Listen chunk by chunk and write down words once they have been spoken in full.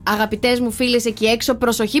Αγαπητές μου φίλες εκεί έξω,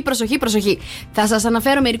 προσοχή, προσοχή, προσοχή. Θα σας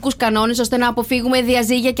αναφέρω μερικούς κανόνες ώστε να αποφύγουμε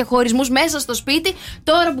διαζύγια και χωρισμούς μέσα στο σπίτι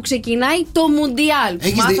τώρα που ξεκινάει το Mundial.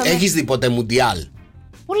 Έχεις δει ποτέ Mundial?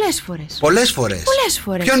 Πολλές φορές.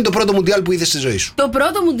 Ποιο είναι το πρώτο Mundial που είδες στη ζωή σου? Το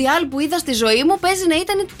πρώτο Mundial που είδα στη ζωή μου παίζει να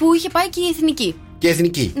ήταν που είχε πάει και η Εθνική. Και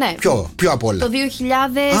εθνική. Ναι. Ποιο απ' όλα? Το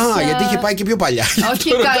 2000. Γιατί είχε πάει και πιο παλιά. Όχι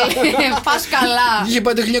καλά. Πας καλά. Είχε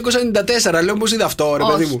πάει το 1994. Λέω πως είδα αυτό, ρε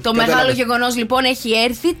παιδί μου. Το μεγάλο γεγονός λοιπόν έχει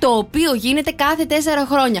έρθει, το οποίο γίνεται κάθε 4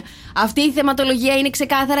 χρόνια. Αυτή η θεματολογία είναι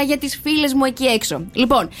ξεκάθαρα για τις φίλες μου εκεί έξω.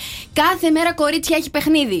 Λοιπόν, κάθε μέρα κορίτσια έχει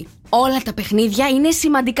παιχνίδι. Όλα τα παιχνίδια είναι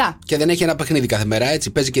σημαντικά. Και δεν έχει ένα παιχνίδι κάθε μέρα, έτσι.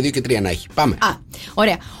 Παίζει και 2 και 3 να έχει. Πάμε.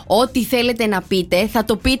 Ωραία. Ό,τι θέλετε να πείτε, θα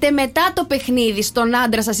το πείτε μετά το παιχνίδι στον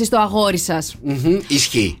άντρα σας ή στο αγόρι σας.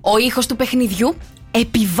 Ισχύει. Ο ήχος του παιχνιδιού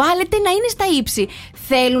επιβάλλεται να είναι στα ύψη.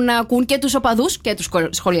 Θέλουν να ακούν και τους οπαδούς και τους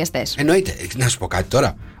σχολιαστές. Εννοείται. Να σου πω κάτι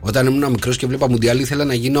τώρα. Όταν ήμουν μικρός και βλέπα Mundial, ήθελα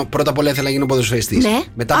να γίνω. Πρώτα απ' όλα ήθελα να γίνω ποδοσφαιριστής. Ναι.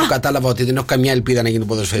 Μετά που κατάλαβα ότι δεν έχω καμιά ελπίδα να γίνω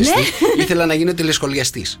ποδοσφαιριστής, ήθελα να γίνω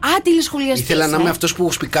τηλεσχολιαστής. Τηλεσχολιαστής. Ήθελα να είμαι αυτός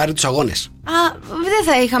που σπικάρει τους αγώνες.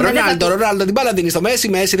 Δεν θα είχαμε. Ρονάλντο, την μπάλα δίνει στο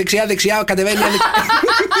μέση, δεξιά, κατεβαίνει.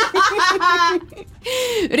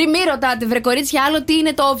 Μη ρωτάτε, βρε κορίτσια, άλλο τι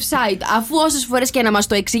είναι το offside. Αφού όσες φορές και να μας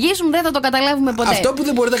το εξηγήσουν, δεν θα το καταλάβουμε ποτέ. Αυτό που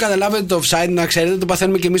δεν μπορείτε να καταλάβετε το offside, να ξέρετε, το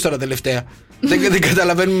παθαίνουμε και εμείς τώρα τελευταία. Δεν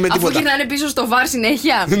καταλαβαίνουμε με τίποτα. Αφού γυρνάνε πίσω στο VAR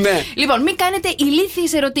συνέχεια. Ναι. Λοιπόν, μην κάνετε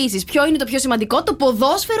ηλίθιες ερωτήσεις. Ποιο είναι το πιο σημαντικό, το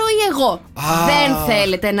ποδόσφαιρο ή εγώ? Δεν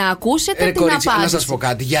θέλετε να ακούσετε την απάντηση. Να σας πω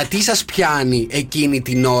κάτι. Γιατί σας πιάνει εκείνη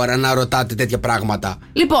την ώρα να ρωτάτε τέτοια πράγματα?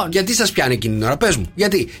 Λοιπόν. Γιατί σας πιάνει εκείνη την ώρα, πες μου.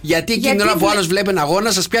 Γιατί εκείνη την ώρα που άλλος βλέπει ένα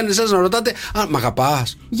αγώνα, σας πιάνει εσάς να ρωτάτε, μ'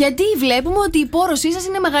 αγαπάς? Γιατί βλέπουμε ότι η πόρωσή σας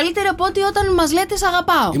είναι μεγαλύτερη από ότι όταν μας λέτε σ'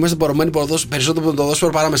 αγαπάω. Είμαστε πορωμένοι περισσότερο από το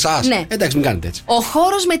ποδόσφαιρο παρά με εσάς. Ναι. Εντάξει, μην κάνετε έτσι. Ο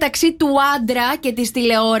χώρος μεταξύ του άντρα και της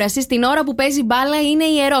τηλεόρασης την ώρα που παίζει μπάλα είναι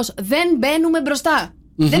ιερός. Δεν μπαίνουμε μπροστά.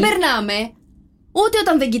 Δεν περνάμε. Ούτε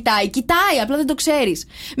όταν δεν κοιτάει, απλά δεν το ξέρεις.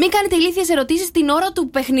 Μην κάνετε ηλίθιες ερωτήσεις την ώρα του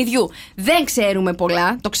παιχνιδιού. Δεν ξέρουμε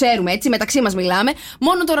πολλά, το ξέρουμε έτσι, μεταξύ μας μιλάμε.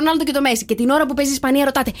 Μόνο το Ρονάλντο και το Μέση. Και την ώρα που παίζει η Ισπανία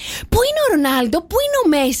ρωτάτε, πού είναι ο Ρονάλντο, πού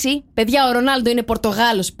είναι ο Μέση? Παιδιά, ο Ρονάλντο είναι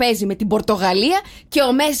Πορτογάλος, παίζει με την Πορτογαλία. Και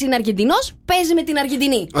ο Μέση είναι Αργεντινός, παίζει με την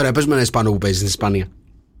Αργεντινή. Ωραία, πες με ένα Ισπανό που παίζει στην Ισπανία.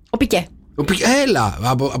 Ο Πικέ. Έλα,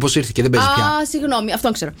 αποσύρθηκε, δεν παίζει πια. Συγγνώμη,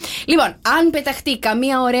 αυτό ξέρω. Λοιπόν, αν πεταχτεί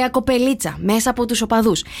καμία ωραία κοπελίτσα μέσα από τους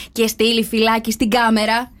οπαδούς και στείλει φυλάκι στην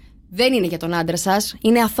κάμερα, δεν είναι για τον άντρα σας,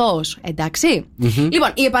 είναι αθώος, εντάξει.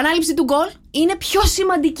 Λοιπόν, η επανάληψη του γκολ είναι πιο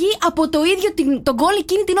σημαντική από το ίδιο το γκολ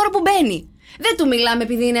εκείνη την ώρα που μπαίνει. Δεν του μιλάμε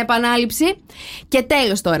επειδή είναι επανάληψη. Και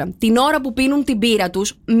τέλος τώρα, την ώρα που πίνουν την μπύρα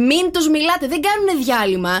τους, μην τους μιλάτε, δεν κάνουν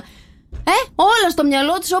διάλειμμα. Όλα στο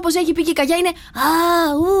μυαλό τους, όπως έχει πει και η Καγιά, είναι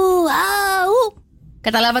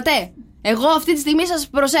καταλάβατε? Εγώ αυτή τη στιγμή σας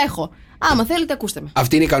προσέχω. Άμα θέλετε, ακούστε με.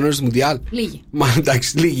 Αυτή είναι η κανόνες του Mundial. Λίγοι. Μα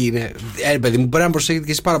εντάξει, λίγοι είναι. Παιδί μου, μπορεί να προσέχετε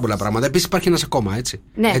και εσείς πάρα πολλά πράγματα. Επίσης υπάρχει ένας ακόμα, έτσι.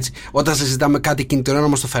 Ναι. Έτσι. Όταν σας ζητάμε κάτι εκείνη την ώρα, να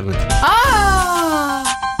μας το φέρνετε.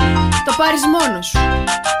 Το πάρεις μόνος σου.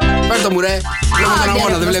 Πάρ' το μου, ρε. Βλέπω τον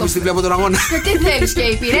αγώνα, δεν βλέπεις τι βλέπω τον αγώνα? Και τι θέλεις, και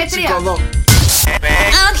η πυρέτρια?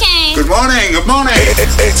 Okay. Good morning, good morning.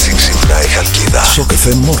 Έτσι ξυπνάει η Χαλκίδα. Στο Cafe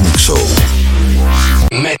Morning Show.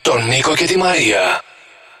 Με τον Νίκο και τη Μαρία.